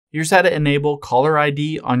Here's how to enable caller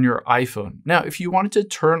ID on your iPhone. Now, if you wanted to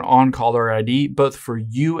turn on caller ID, both for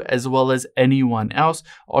you as well as anyone else,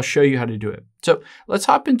 I'll show you how to do it. So let's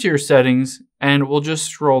hop into your settings and we'll just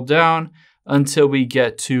scroll down until we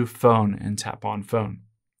get to phone and tap on phone.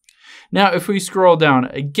 Now, if we scroll down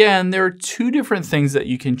again, there are two different things that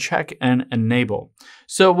you can check and enable.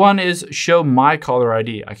 So one is show my caller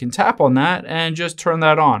ID. I can tap on that and just turn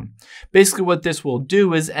that on. Basically what this will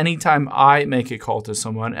do is anytime I make a call to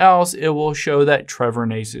someone else, it will show that Trevor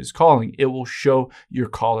Nace is calling. It will show your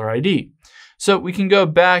caller ID. So we can go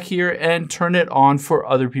back here and turn it on for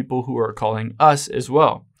other people who are calling us as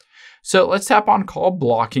well. So let's tap on call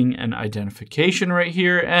blocking and identification right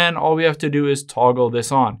here. And all we have to do is toggle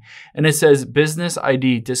this on. And it says business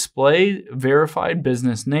ID, display verified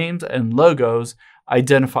business names and logos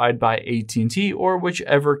identified by AT&T or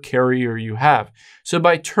whichever carrier you have. So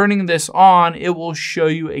by turning this on, it will show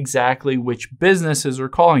you exactly which businesses are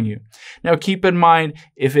calling you. Now keep in mind,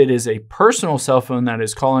 if it is a personal cell phone that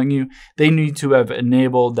is calling you, they need to have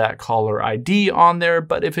enabled that caller ID on there.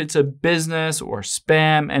 But if it's a business or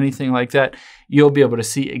spam, anything like that, you'll be able to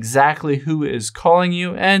see exactly who is calling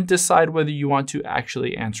you and decide whether you want to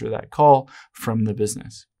actually answer that call from the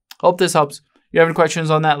business. Hope this helps. If you have any questions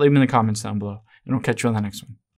on that, leave them in the comments down below. And we'll catch you on the next one.